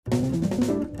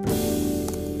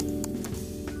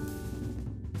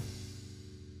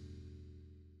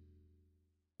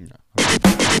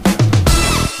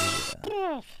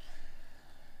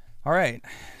All right.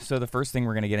 So the first thing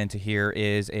we're going to get into here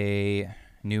is a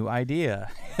new idea.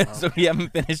 So we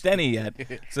haven't finished any yet.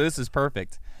 So this is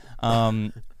perfect.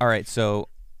 All right. So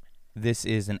this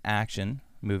is an action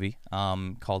movie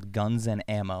called Guns and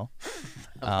Ammo.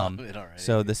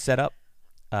 So the setup,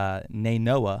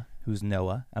 Noah, who's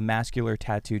Noah, a muscular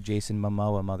tattooed Jason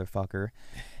Momoa motherfucker,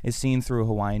 is seen through a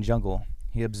Hawaiian jungle.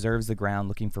 He observes the ground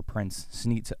looking for prints,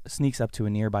 sneaks up to a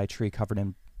nearby tree covered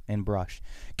in brush.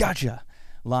 Gotcha!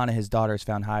 Lana, his daughter, is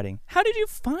found hiding. How did you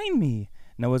find me?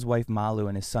 Noah's wife Malu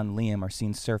and his son Liam are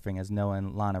seen surfing as Noah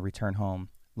and Lana return home.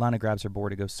 Lana grabs her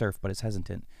board to go surf, but is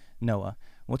hesitant. Noah,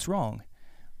 what's wrong?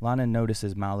 Lana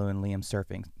notices Malu and Liam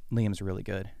surfing. Liam's really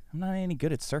good. I'm not any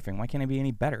good at surfing. Why can't I be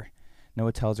any better?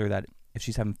 Noah tells her that if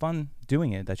she's having fun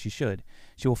doing it, that she should.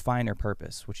 She will find her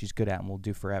purpose, what she's good at and will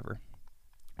do forever.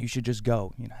 You should just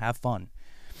go, have fun.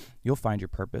 You'll find your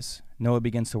purpose. Noah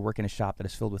begins to work in a shop that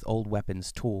is filled with old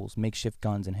weapons, tools, makeshift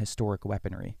guns, and historic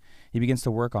weaponry. He begins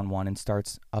to work on one and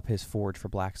starts up his forge for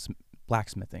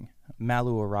blacksmithing.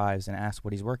 Malu arrives and asks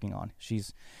what he's working on.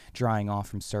 She's drying off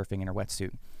from surfing in her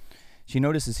wetsuit. She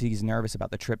notices he's nervous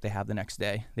about the trip they have the next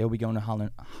day. They will be going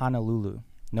to Honolulu.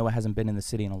 Noah hasn't been in the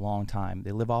city in a long time.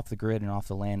 They live off the grid and off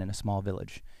the land in a small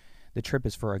village. The trip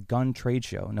is for a gun trade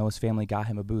show. Noah's family got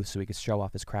him a booth so he could show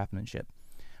off his craftsmanship.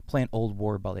 Play an old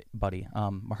war buddy,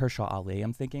 Mahershala Ali,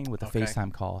 I'm thinking, with a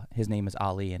FaceTime call. His name is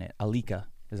Ali in it. Alika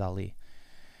is Ali.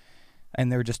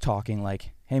 And they're just talking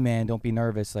like, hey, man, don't be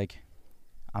nervous. Like,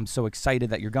 I'm so excited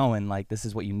that you're going. Like, this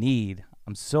is what you need.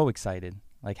 I'm so excited.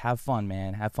 Like, have fun,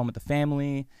 man. Have fun with the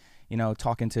family.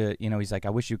 Talking to, he's like, I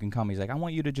wish you can come. He's like, I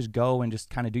want you to just go and just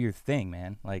kind of do your thing,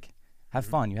 man. Like, have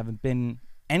fun. You haven't been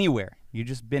anywhere. You've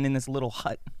just been in this little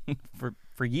hut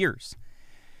for years.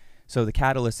 So the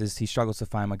catalyst is he struggles to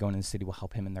find what going in the city will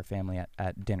help him and their family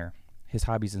at dinner. His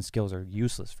hobbies and skills are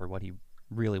useless for what he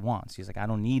really wants. He's like, I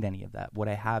don't need any of that. What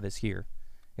I have is here.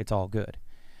 It's all good.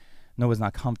 Noah's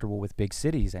not comfortable with big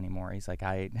cities anymore. He's like,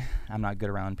 I'm not good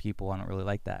around people. I don't really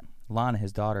like that. Lana,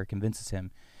 his daughter, convinces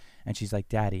him, and she's like,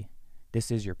 Daddy, this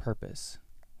is your purpose.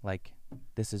 Like,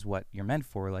 this is what you're meant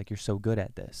for. Like, you're so good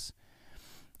at this.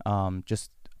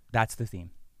 That's the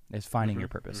theme, is finding your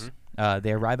purpose.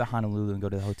 They arrive at Honolulu and go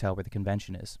to the hotel where the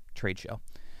convention is, trade show.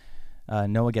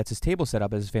 Noah gets his table set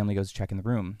up as his family goes to check in the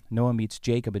room. Noah meets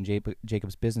Jacob and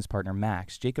Jacob's business partner,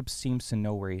 Max. Jacob seems to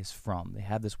know where he's from. They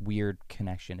have this weird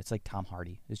connection. It's like Tom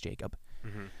Hardy is Jacob.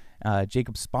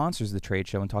 Jacob sponsors the trade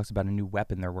show and talks about a new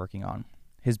weapon they're working on.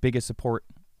 His biggest support...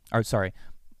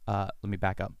 let me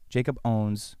back up. Jacob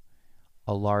owns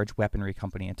a large weaponry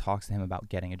company and talks to him about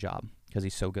getting a job because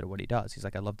he's so good at what he does. He's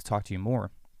like, I'd love to talk to you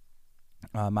more.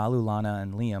 Malu, Lana,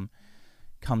 and Liam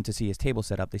come to see his table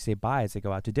set up. They say bye as they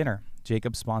go out to dinner.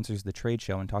 Jacob sponsors the trade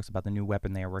show and talks about the new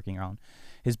weapon they are working on.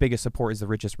 His biggest support is the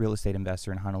richest real estate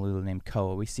investor in Honolulu named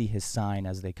Koa. We see his sign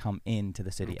as they come into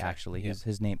the city, actually. Yep.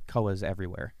 His name, Koa, is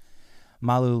everywhere.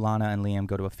 Malu, Lana, and Liam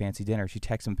go to a fancy dinner. She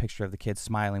texts him a picture of the kids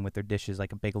smiling with their dishes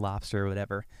like a big lobster or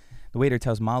whatever. The waiter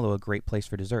tells Malu a great place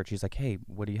for dessert. She's like, hey,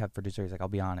 what do you have for dessert? He's like, I'll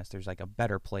be honest. There's like a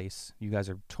better place. You guys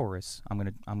are tourists. I'm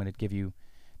gonna give you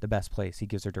the best place. He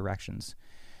gives her directions.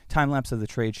 Time lapse of the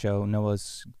trade show.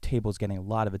 Noah's table is getting a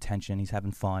lot of attention. He's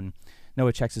having fun.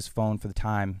 Noah checks his phone for the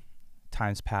time.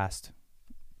 Time's passed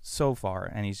so far,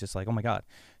 and he's just like, oh my God.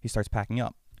 He starts packing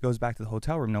up. Goes back to the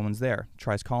hotel room. No one's there.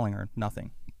 Tries calling her.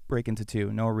 Nothing. Break into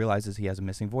two. Noah realizes he has a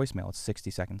missing voicemail. It's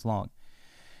 60 seconds long.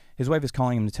 His wife is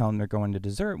calling him to tell him they're going to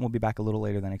dessert and will be back a little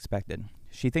later than expected.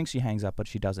 She thinks she hangs up, but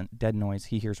she doesn't. Dead noise.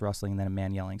 He hears rustling, and then a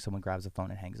man yelling. Someone grabs the phone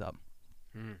and hangs up.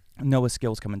 Noah's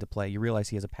skills come into play. You realize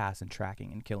he has a past in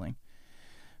tracking and killing.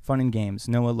 Fun and games.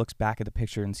 Noah looks back at the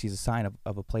picture and sees a sign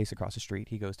of a place across the street.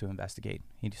 He goes to investigate.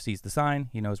 He sees the sign.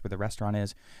 He knows where the restaurant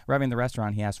is. Arriving at the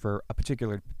restaurant, he asks for a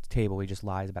particular table. He just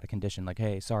lies about a condition, like,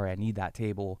 hey, sorry, I need that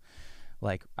table.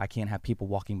 Like, I can't have people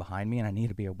walking behind me, and I need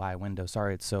to be by a window.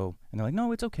 Sorry, it's so... And they're like,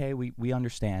 no, it's okay. We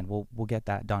understand. We'll get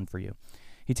that done for you.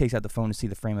 He takes out the phone to see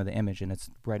the frame of the image, and it's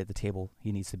right at the table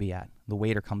he needs to be at. The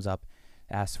waiter comes up,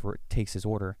 takes his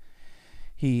order.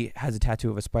 He has a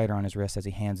tattoo of a spider on his wrist as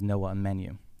he hands Noah a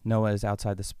menu. Noah is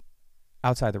outside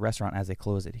the restaurant as they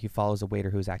close it. He follows the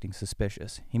waiter who is acting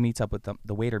suspicious. He meets up with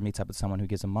the waiter meets up with someone who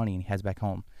gives him money, and he heads back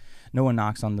home. Noah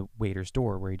knocks on the waiter's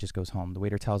door where he just goes home. The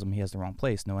waiter tells him he has the wrong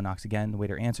place. Noah knocks again. The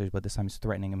waiter answers, but this time he's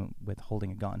threatening him with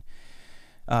holding a gun.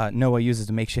 Noah uses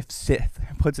a makeshift scythe,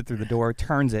 puts it through the door,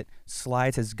 turns it,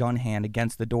 slides his gun hand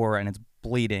against the door, and it's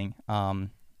bleeding.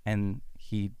 And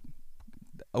he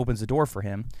opens the door for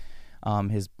him.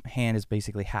 His hand is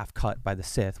basically half cut by the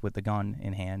scythe with the gun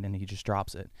in hand, and he just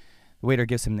drops it. The waiter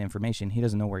gives him the information. He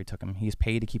doesn't know where he took him. He's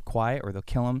paid to keep quiet or they'll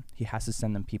kill him. He has to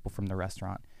send them people from the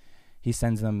restaurant. He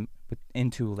sends them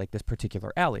into like this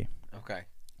particular alley. Okay.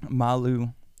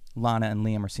 Malu, Lana, and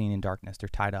Liam are seen in darkness. They're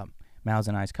tied up, mouths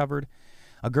and eyes covered.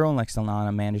 A girl next to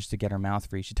Lana managed to get her mouth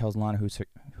free. She tells Lana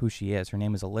who she is. Her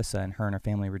name is Alyssa, and her and her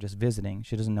family were just visiting.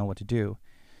 She doesn't know what to do.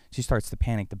 She starts to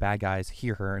panic. The bad guys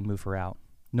hear her and move her out.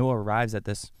 Noah arrives at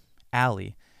this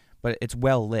alley, but it's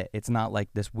well lit. It's not like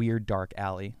this weird dark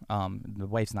alley. The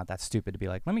wife's not that stupid to be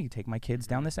like, let me take my kids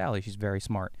down this alley. She's very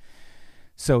smart.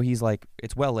 So he's like,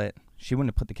 it's well lit. She wouldn't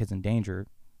have put the kids in danger.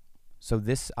 So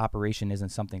this operation isn't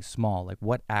something small. Like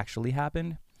what actually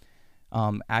happened,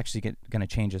 actually going to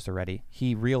change this already.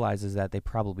 He realizes that they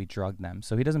probably drugged them.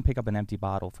 So he doesn't pick up an empty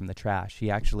bottle from the trash.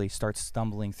 He actually starts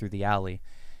stumbling through the alley.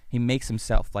 He makes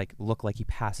himself like look like he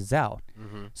passes out.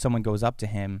 Mm-hmm. Someone goes up to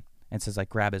him and says like,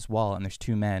 grab his wallet. And there's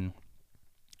two men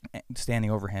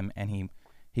standing over him. And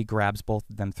he grabs both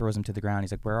of them, throws them to the ground.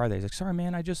 He's like, where are they? He's like, sorry,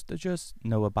 man, I just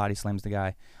Noah body slams the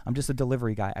guy. I'm just a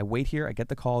delivery guy. I wait here. I get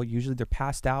the call. Usually they're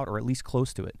passed out or at least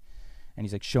close to it. And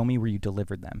he's like, show me where you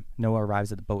delivered them. Noah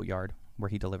arrives at the boatyard where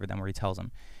he delivered them, where he tells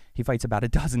him. He fights about a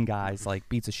dozen guys, like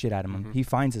beats the shit out of him. Mm-hmm. He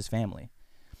finds his family.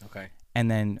 Okay. And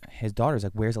then his daughter's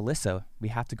like, where's Alyssa? We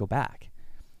have to go back.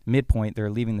 Midpoint, they're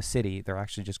leaving the city. They're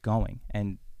actually just going.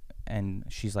 And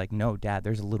she's like, no, Dad,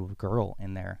 there's a little girl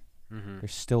in there. Mm-hmm.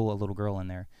 There's still a little girl in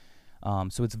there.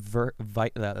 So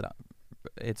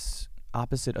it's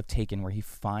opposite of Taken, where he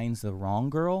finds the wrong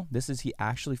girl. He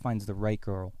actually finds the right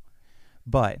girl.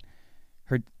 But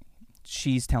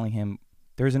she's telling him,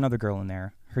 there's another girl in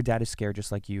there. Her dad is scared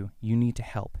just like you. You need to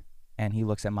help. And he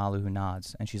looks at Malu, who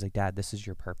nods, and she's like, Dad, this is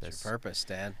your purpose. It's your purpose,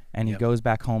 Dad. And he goes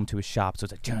back home to his shop, so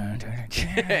it's like,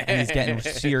 and he's getting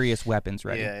serious weapons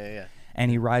ready. Yeah. And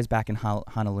he rides back in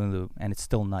Honolulu, and it's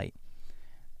still night.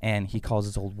 And he calls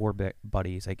his old war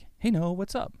buddy. He's like, hey, Noah,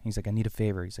 what's up? He's like, I need a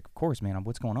favor. He's like, of course, man.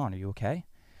 What's going on? Are you okay?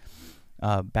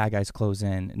 Bad guys close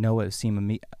in. Noah is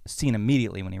seen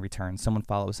immediately when he returns. Someone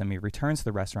follows him. He returns to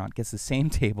the restaurant, gets the same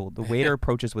table. The waiter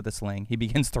approaches with a sling. He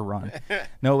begins to run.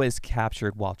 Noah is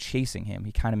captured while chasing him.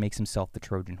 He kind of makes himself the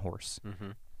Trojan horse.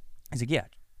 Mm-hmm. He's like, yeah,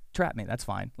 trap me. That's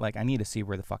fine. Like, I need to see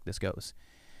where the fuck this goes.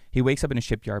 He wakes up in a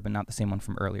shipyard, but not the same one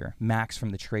from earlier. Max from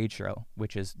the trade show,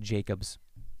 which is Jacob's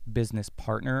business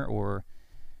partner or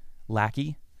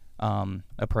lackey,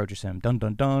 approaches him. Dun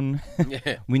dun dun.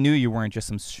 We knew you weren't just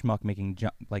some schmuck making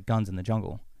like guns in the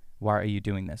jungle. Why are you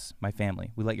doing this? My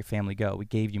family. We let your family go. We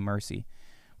gave you mercy.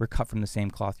 We're cut from the same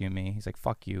cloth, you and me. He's like,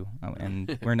 fuck you.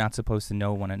 And we're not supposed to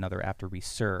know one another after we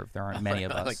serve. There aren't many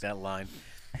of us. I like that line.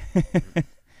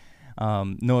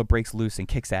 Noah breaks loose and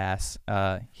kicks ass.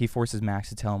 He forces Max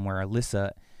to tell him where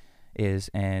Alyssa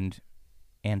is and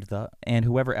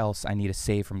whoever else I need to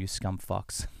save from you scum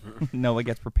fucks. Noah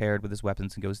gets prepared with his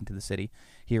weapons and goes into the city.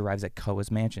 He arrives at Koa's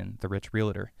mansion, the rich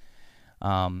realtor.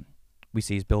 We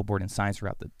see his billboard and signs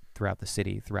throughout the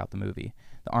city, throughout the movie.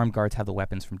 The armed guards have the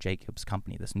weapons from Jacob's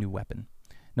company, this new weapon.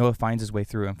 Noah finds his way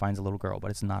through and finds a little girl, but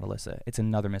it's not Alyssa. It's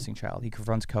another missing child. He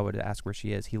confronts Koa to ask where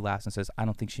she is. He laughs and says, I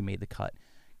don't think she made the cut.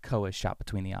 Koa is shot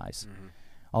between the eyes. Mm-hmm.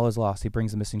 All is lost. He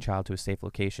brings the missing child to a safe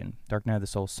location. Dark Night of the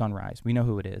Soul, sunrise. We know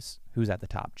who it is. Who's at the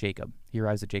top? Jacob. He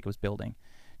arrives at Jacob's building.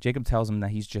 Jacob tells him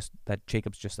that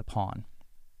Jacob's just a pawn.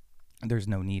 There's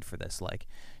no need for this.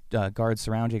 Guards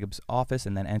surround Jacob's office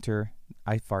and then enter.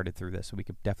 I farted through this, so we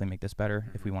could definitely make this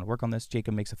better if we want to work on this.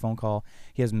 Jacob makes a phone call.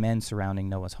 He has men surrounding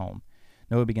Noah's home.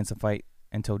 Noah begins to fight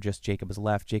until just Jacob is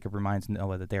left. Jacob reminds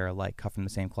Noah that they are alike, cut from the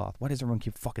same cloth. Why does everyone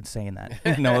keep fucking saying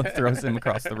that? Noah throws him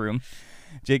across the room.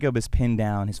 Jacob is pinned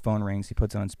down. His phone rings. He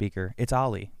puts it on speaker. It's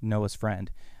Ali, Noah's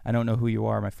friend. I don't know who you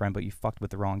are, my friend, but you fucked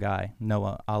with the wrong guy.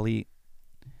 Noah, Ali,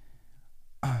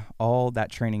 all that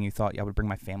training you thought I would bring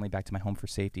my family back to my home for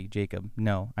safety. Jacob,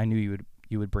 no, I knew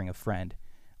you would bring a friend.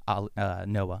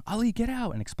 Noah, Ali, get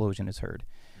out. An explosion is heard.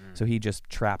 So he just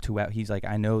trapped whoever. He's like,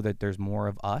 I know that there's more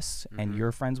of us, and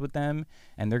you're friends with them,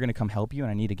 and they're going to come help you,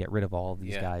 and I need to get rid of all of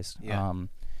these guys. Yeah.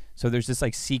 So there's this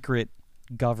like secret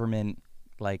government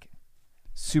like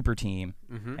super team,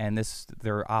 and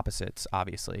they're opposites,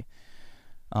 obviously.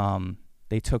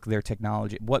 They took their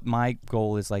technology. What my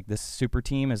goal is, like, this super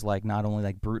team is like not only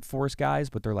like brute force guys,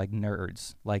 but they're like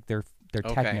nerds. Like they're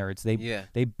tech nerds.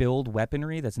 They build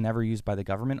weaponry that's never used by the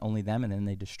government, only them, and then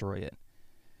they destroy it.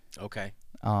 Okay.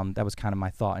 That was kind of my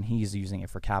thought, and he's using it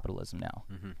for capitalism now.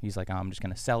 He's like, I'm just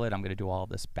going to sell it. I'm going to do all of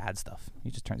this bad stuff.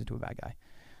 He just turns into a bad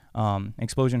guy.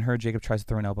 Explosion heard. Jacob tries to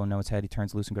throw an elbow in Noah's head. He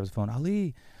turns loose and grabs the phone.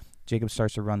 Ali! Jacob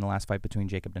starts to run the last fight between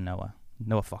Jacob and Noah.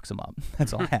 Noah fucks him up.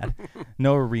 That's all I had.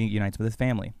 Noah reunites with his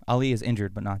family. Ali is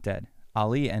injured but not dead.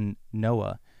 Ali and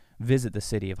Noah visit the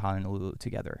city of Honolulu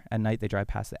together. At night, they drive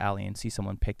past the alley and see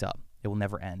someone picked up. It will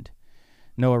never end.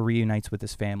 Noah reunites with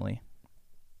his family.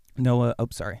 I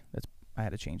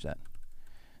had to change that.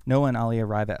 Noah and Ali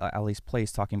arrive at Ali's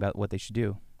place talking about what they should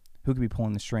do. Who could be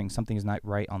pulling the strings? Something is not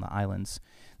right on the islands.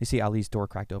 They see Ali's door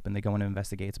cracked open. They go in to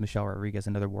investigate. It's Michelle Rodriguez,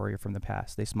 another warrior from the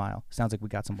past. They smile. Sounds like we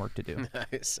got some work to do.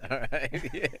 Nice. All right.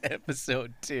 Yeah,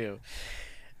 episode 2.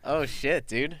 Oh, shit,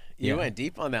 dude. You went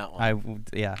deep on that one.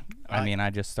 I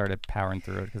just started powering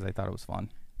through it because I thought it was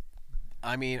fun.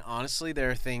 I mean, honestly,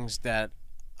 there are things that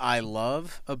I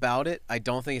love about it. I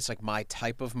don't think it's like my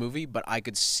type of movie, but I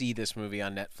could see this movie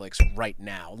on Netflix right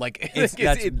now. Like,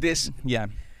 Yeah.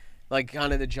 Like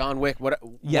kind of the John Wick. What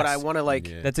I want to like.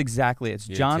 Yeah. That's exactly it. It's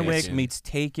John Wick meets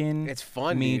Taken. It's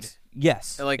fun, dude.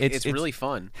 Yes. Like it's really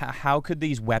fun. How could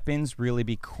these weapons really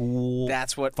be cool?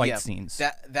 Fight scenes.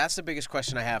 That's the biggest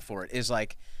question I have for it. Is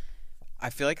like, I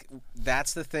feel like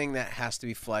that's the thing that has to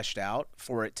be fleshed out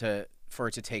for it to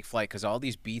take flight, because all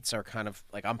these beats are kind of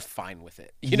like, I'm fine with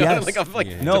it. You know, yes. I'm like,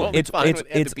 no, it's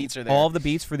the beats are there. All the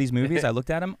beats for these movies. I looked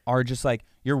at them are just like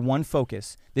your one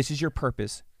focus. This is your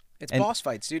purpose. It's boss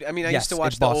fights, dude. I mean, I used to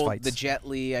watch the Jet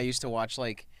Li. I used to watch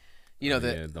like, you know,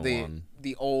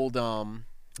 the old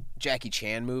Jackie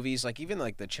Chan movies, like even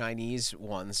like the Chinese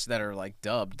ones that are like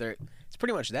dubbed. It's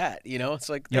pretty much that, you know. It's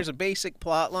like there's a basic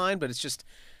plot line, but it's just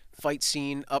fight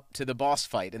scene up to the boss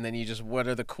fight, and then you just, what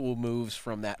are the cool moves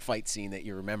from that fight scene that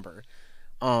you remember?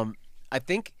 I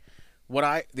think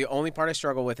the only part I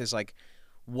struggle with is like,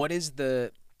 what's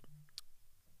the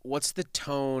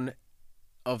tone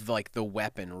of like the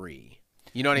weaponry?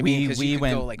 You know what I mean? Because you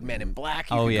could go like Men in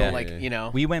Black. You could go like, you know.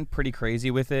 We went pretty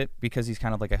crazy with it because he's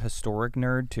kind of like a historic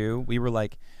nerd too. We were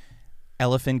like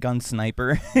elephant gun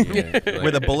sniper,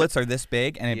 where the bullets are this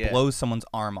big and it blows someone's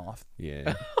arm off.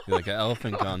 Yeah, like an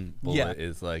elephant gun bullet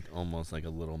is like almost like a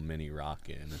little mini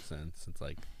rocket in a sense. It's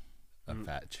like a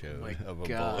fat chode of a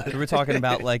bullet. We were talking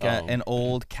about like an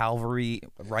old cavalry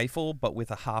rifle, but with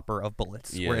a hopper of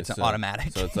bullets, where it's an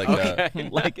automatic. So it's like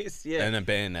and a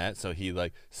bayonet. So he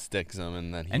like sticks them,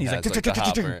 and then he has like the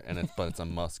hopper, and it's a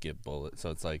musket bullet.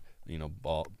 So it's like, you know,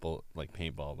 ball like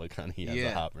paintball, but kind of he has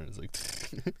a hopper, and it's like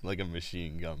like a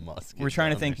machine gun musket. We're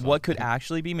trying to think what could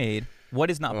actually be made, what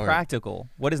is not practical,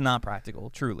 what is not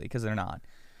practical, truly, because they're not.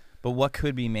 But what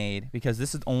could be made, because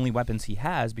this is the only weapons he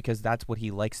has, because that's what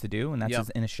he likes to do, and that's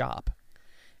in a shop.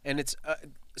 And it's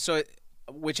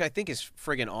which I think is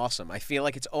friggin' awesome. I feel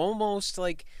like it's almost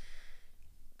like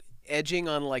edging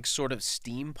on like sort of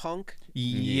steampunk.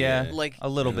 Yeah, like a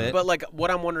little bit. But like what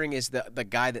I'm wondering is the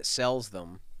guy that sells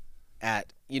them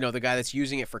at, you know, the guy that's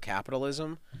using it for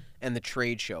capitalism and the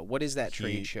trade show. What is that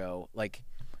trade show like?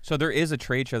 So there is a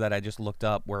trade show that I just looked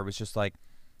up where it was just like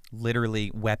literally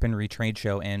weaponry trade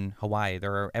show in Hawaii.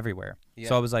 They're everywhere. Yeah.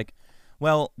 So I was like,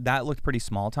 well, that looked pretty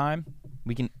small time.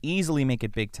 We can easily make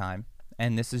it big time.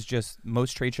 And this is just,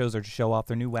 most trade shows are to show off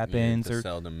their new weapons, or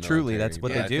truly that's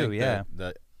what they do.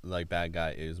 The like bad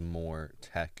guy is more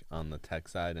tech on the tech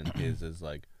side, and his is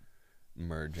like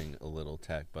merging a little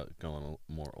tech but going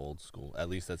more old school. At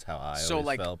least that's how I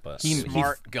always felt. But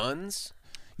smart guns.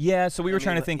 Yeah, so we were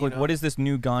trying to think, like, what is this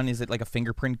new gun? Is it like a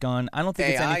fingerprint gun? I don't think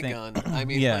it's anything. AI gun. I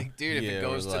mean, like, dude, if it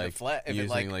goes to the flat, if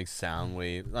using like sound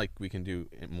wave, like we can do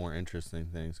more interesting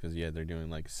things, because they're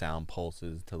doing like sound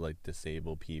pulses to like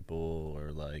disable people,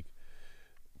 or like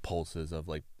pulses of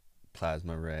like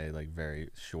plasma ray, like very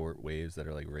short waves that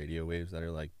are like radio waves that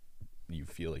are like, you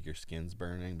feel like your skin's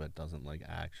burning but doesn't like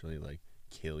actually like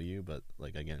kill you, but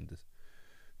like again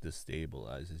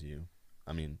destabilizes you.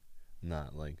 I mean,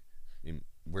 not like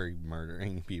we're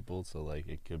murdering people, so like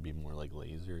it could be more like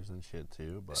lasers and shit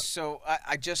too. But so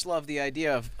I just love the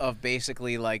idea of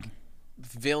basically like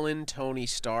villain Tony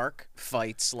Stark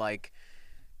fights like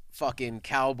fucking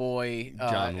cowboy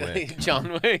John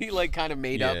Wick, like kind of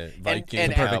made up,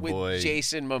 Vikings, and with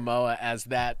Jason Momoa as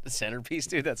that centerpiece,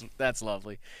 dude. That's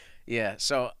lovely. Yeah,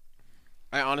 so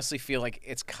I honestly feel like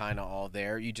it's kind of all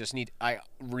there. You just need, I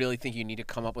really think you need to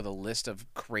come up with a list of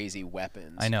crazy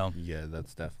weapons. I know. Yeah,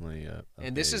 that's definitely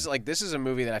and this is a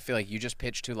movie that I feel like you just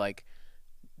pitch to like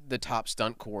the top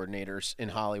stunt coordinators in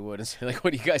Hollywood and say like,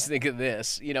 what do you guys think of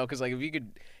this? You know, because like if you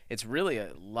could, it's really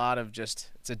a lot of just,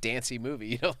 it's a dancey movie,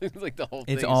 you know, like the whole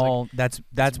thing. It's all, like,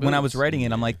 that's when I was writing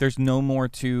it, I'm like, there's no more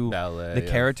to ballet, the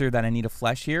character that I need to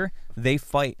flesh here. They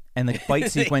fight, and the fight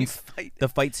sequence, the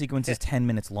fight sequence is 10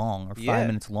 minutes long or 5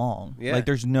 minutes long. Yeah. Like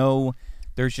there's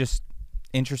just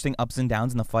interesting ups and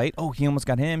downs in the fight. Oh, he almost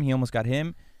got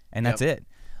him, and that's it.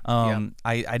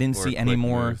 I didn't see any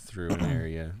more through an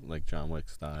area like John Wick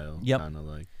style. Kind of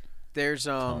like there's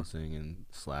tossing and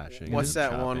slashing. What's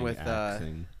and that one with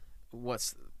axing.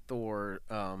 what's Thor,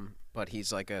 but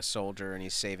he's like a soldier and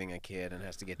he's saving a kid and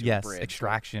has to get to a bridge.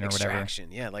 Extraction or whatever.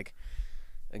 Extraction, yeah. Like,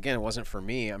 again, it wasn't for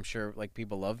me. I'm sure like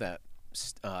people love that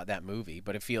movie,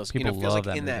 but it feels people feels like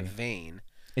that in movie. that vein.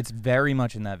 It's very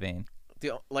much in that vein.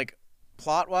 Like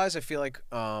plot wise, I feel like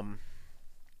the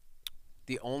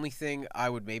only thing I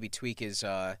would maybe tweak is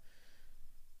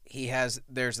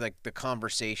there's like the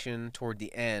conversation toward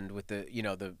the end with the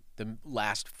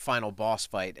last final boss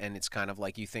fight, and it's kind of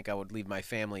like, you think I would leave my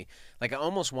family. Like, I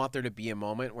almost want there to be a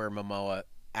moment where Momoa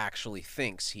actually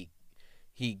thinks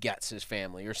he gets his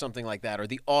family or something like that, or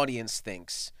the audience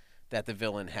thinks that the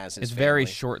villain has his family. It's very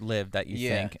short-lived that you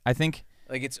think. I think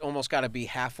like it's almost got to be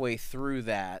halfway through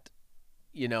that,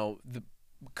 the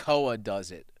Koa does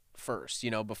it first,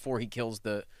 before he kills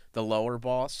the lower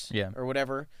boss or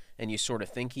whatever, and you sort of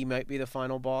think he might be the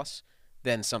final boss.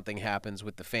 Then something happens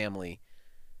with the family,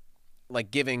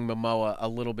 like giving Momoa a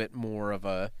little bit more of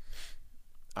a,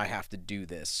 I have to do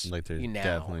this. Like there's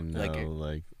definitely no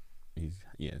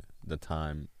the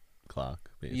time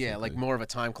clock, basically. Yeah, like more of a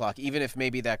time clock, even if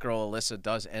maybe that girl Alyssa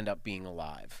does end up being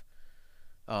alive,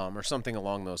 or something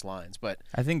along those lines. But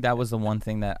I think that was the one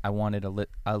thing that I wanted.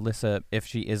 Alyssa, if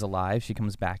she is alive, she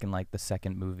comes back in like the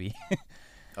second movie.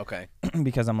 Okay.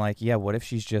 Because I'm like, yeah, what if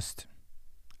she's just,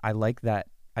 I like that.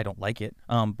 I don't like it.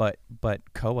 But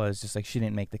Koa is just like, she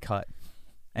didn't make the cut.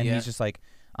 And he's just like,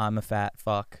 I'm a fat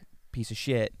fuck piece of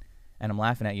shit, and I'm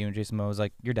laughing at you. And Jason Momoa's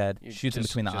like, you're dead. Shoots him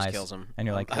between the eyes. Kills him. And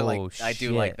you're like, shit. I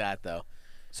do like that, though.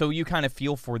 So you kind of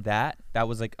feel for that. That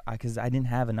was like, because I didn't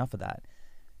have enough of that.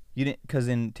 You didn't, because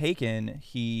in Taken,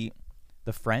 his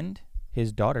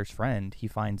daughter's friend, he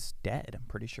finds dead, I'm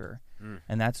pretty sure.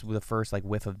 And that's the first like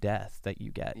whiff of death that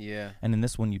you get. Yeah. And in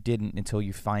this one, you didn't until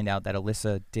you find out that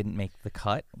Alyssa didn't make the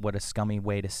cut. What a scummy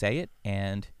way to say it.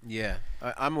 And yeah,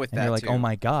 I'm with that. And you're like, too. Oh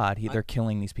my God, they're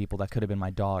killing these people. That could have been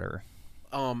my daughter.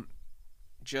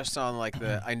 Just on like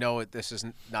I know this is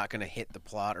not going to hit the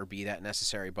plot or be that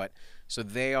necessary, but so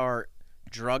they are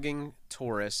drugging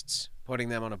tourists, putting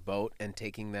them on a boat, and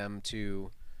taking them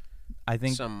to. I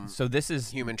think so. This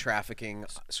is human trafficking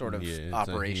sort of it's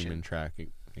operation. A human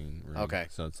trafficking room. Okay,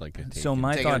 so it's like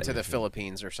my thought to the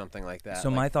Philippines or something like that. So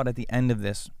my thought at the end of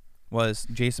this was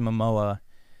Jason Momoa.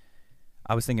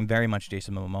 I was thinking very much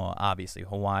Jason Momoa, obviously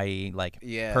Hawaii, like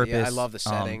purpose. Yeah, I love the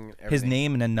setting. His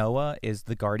name Nanoa is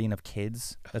the guardian of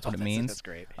kids. That's what it means. That's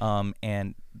great.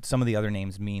 And some of the other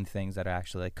names mean things that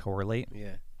actually like correlate.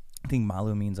 Yeah, I think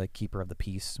Malu means like keeper of the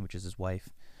peace, which is his wife.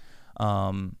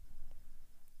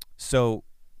 So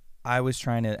I was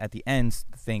trying to, at the end,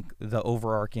 think the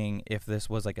overarching, if this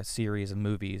was like a series of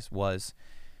movies, was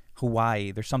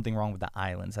Hawaii. There's something wrong with the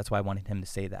islands. That's why I wanted him to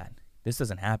say that. This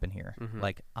doesn't happen here. Mm-hmm.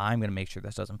 Like, I'm going to make sure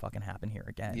this doesn't fucking happen here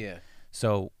again. Yeah.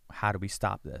 So how do we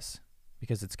stop this?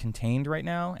 Because it's contained right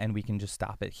now, and we can just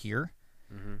stop it here.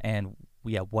 Mm-hmm. And,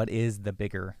 what is the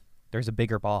bigger... There's a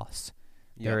bigger boss.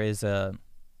 Yep. There is a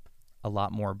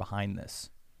lot more behind this.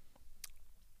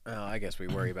 I guess we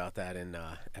worry about that in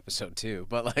episode 2.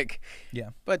 But, like... Yeah.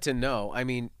 But to know, I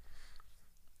mean...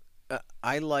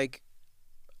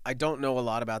 I don't know a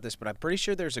lot about this, but I'm pretty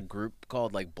sure there's a group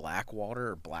called like Blackwater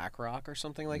or BlackRock or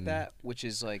something like that, which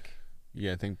is like...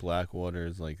 Yeah, I think Blackwater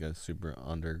is like a super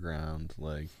underground,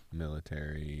 like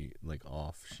military, like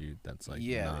offshoot that's like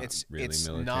it's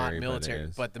not military,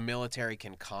 but the military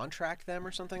can contract them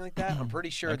or something like that. I'm pretty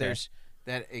sure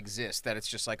that exists, that it's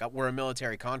just like we're a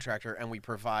military contractor and we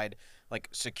provide like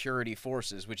security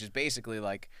forces, which is basically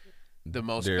like the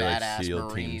most badass like SEAL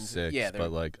Marines. Team 6,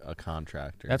 but like a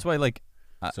contractor. That's why like...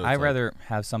 So I'd rather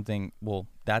have something. Well,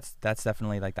 that's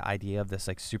definitely like the idea of this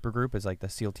like super group is like the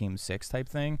SEAL Team 6 type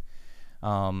thing.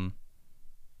 But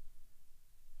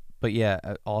yeah,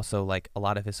 also like a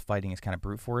lot of his fighting is kind of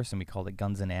brute force, and we called it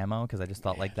Guns and Ammo because I just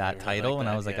thought like that title, and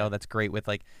I was like, oh, that's great with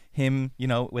like him,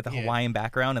 with a Hawaiian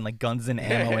background and like Guns and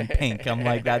Ammo in pink. I'm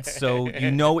like, that's so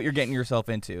what you're getting yourself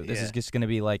into. This is just gonna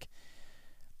be like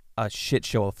a shit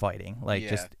show of fighting, like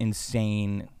just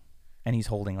insane. And he's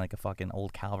holding like a fucking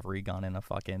old cavalry gun and a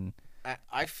fucking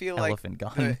I feel elephant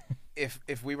gun.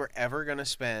 If we were ever gonna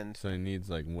spend, so he needs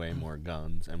like way more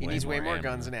guns and he needs way more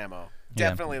guns and ammo.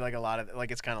 Definitely like a lot of like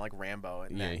it's kind of like Rambo.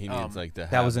 He needs like to have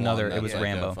that was another. It was like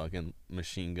Rambo. A fucking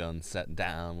machine gun set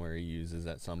down where he uses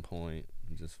at some point.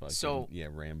 Just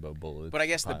fucking Rambo bullets. But I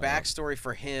guess the backstory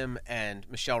for him and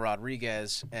Michelle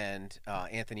Rodriguez and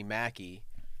Anthony Mackie,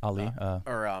 Ali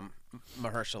or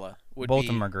Mahershala would both of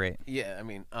them are great. Yeah, I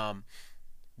mean,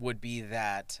 would be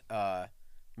that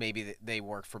maybe they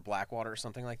work for Blackwater or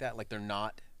something like that. Like they're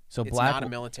not. So it's not a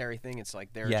military thing. It's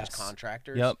like they're just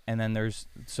contractors. Yep. And then there's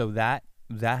that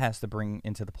has to bring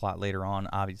into the plot later on,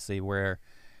 obviously, where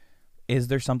is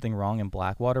there something wrong in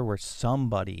Blackwater where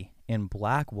somebody in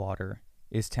Blackwater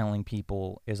is telling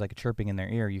people, is like chirping in their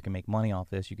ear, you can make money off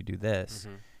this, you could do this,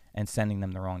 and sending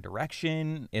them the wrong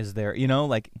direction? Is there,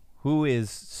 like, who is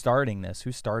starting this?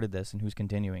 Who started this and who's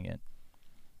continuing it?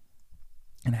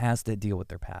 And has to deal with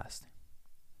their past.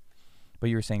 But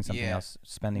you were saying something else,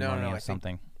 spending money on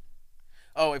something.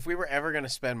 If we were ever going to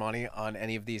spend money on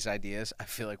any of these ideas, I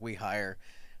feel like we hire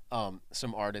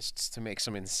some artists to make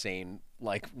some insane,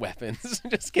 like, weapons.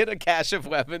 Just get a cache of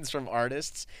weapons from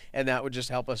artists, and that would just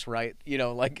help us write,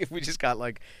 like, if we just got,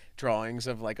 like, drawings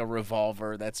of, like, a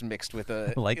revolver that's mixed with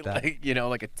a... like that. Like,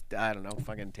 like a, I don't know,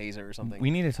 fucking taser or something. We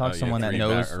need to talk to someone that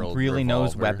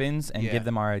knows weapons and give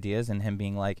them our ideas, and him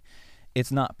being like,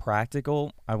 it's not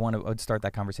practical. I would start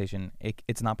that conversation.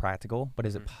 It's not practical, but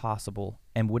is it possible?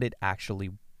 And would it actually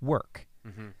work?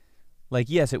 Like,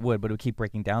 yes, it would, but it would keep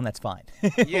breaking down. That's fine.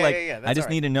 That's I just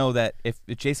need to know that if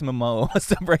Jason Momoa wants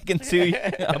to break into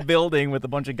a building with a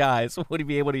bunch of guys, would he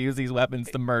be able to use these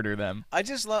weapons to murder them?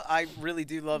 I really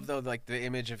do love, though, like, the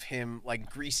image of him, like,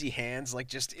 greasy hands, like,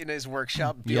 just in his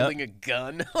workshop building a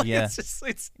gun. Like, it's just,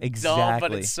 it's dumb,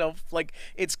 but it's so, like,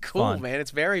 it's cool, Fun. Man.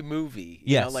 It's very movie.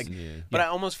 Yes. But I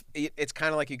almost, it's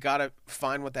kind of like you got to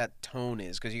find what that tone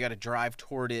is, because you got to drive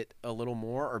toward it a little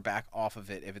more or back off of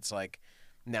it if it's like,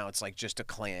 now it's like just a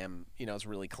clam, it's a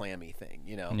really clammy thing,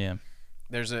 Yeah.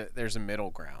 There's a middle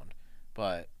ground,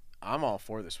 but I'm all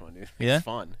for this one, dude. It's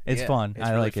fun. It's fun. It's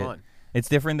I really like fun. it. It's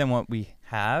different than what we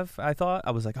have, I thought.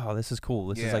 I was like, oh, this is cool.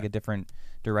 This is like a different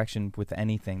direction with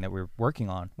anything that we're working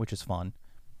on, which is fun.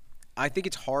 I think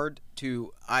it's hard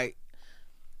to I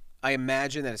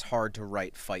imagine that it's hard to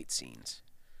write fight scenes.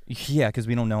 Yeah, because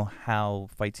we don't know how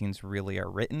fight scenes really are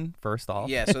written, first off.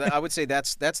 Yeah, so I would say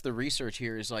that's the research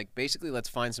here is, like, basically let's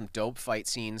find some dope fight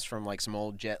scenes from, like, some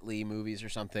old Jet Li movies or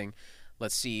something.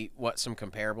 Let's see what some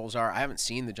comparables are. I haven't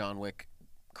seen the John Wick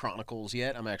Chronicles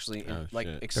yet. I'm actually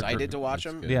excited to watch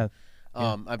them. Yeah.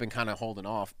 I've been kind of holding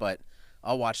off, but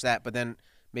I'll watch that. But then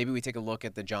maybe we take a look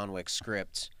at the John Wick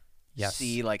script,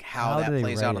 see, like, how that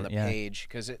plays out on the page,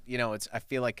 because it's I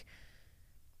feel like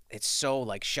it's so,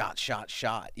 like, shot.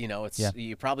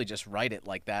 You probably just write it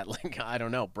like that, like, I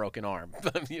don't know, broken arm,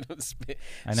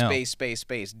 I know.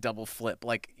 space, double flip,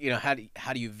 like, how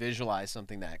do you visualize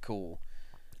something that cool?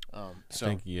 I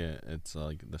think it's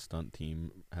like the stunt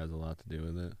team has a lot to do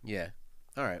with it. Yeah.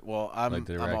 All right. Well, I'm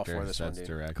all for this one, dude.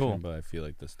 Direction, cool. But I feel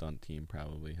like the stunt team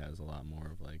probably has a lot more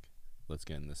of, like, let's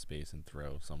get in this space and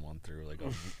throw someone through, like,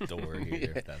 a door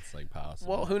here if that's, like, possible.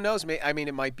 Well, who knows? I mean,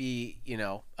 it might be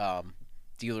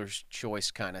dealer's choice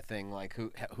kind of thing, like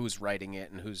who's writing it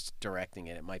and who's directing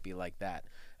it. It might be like that.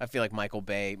 I feel like Michael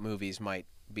Bay movies might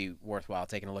be worthwhile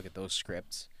taking a look at those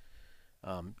scripts.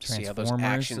 To see how those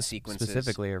action sequences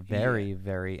specifically are very,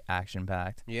 very action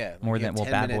packed. Yeah, more than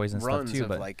Bad Boys and stuff too. Of,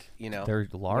 but like, they're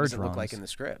large what does it runs. look like in the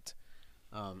script?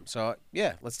 So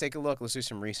yeah, let's take a look. Let's do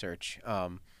some research,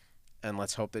 and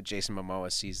let's hope that Jason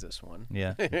Momoa sees this one.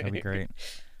 Yeah, that'd be great.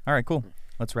 All right, cool.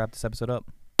 Let's wrap this episode up.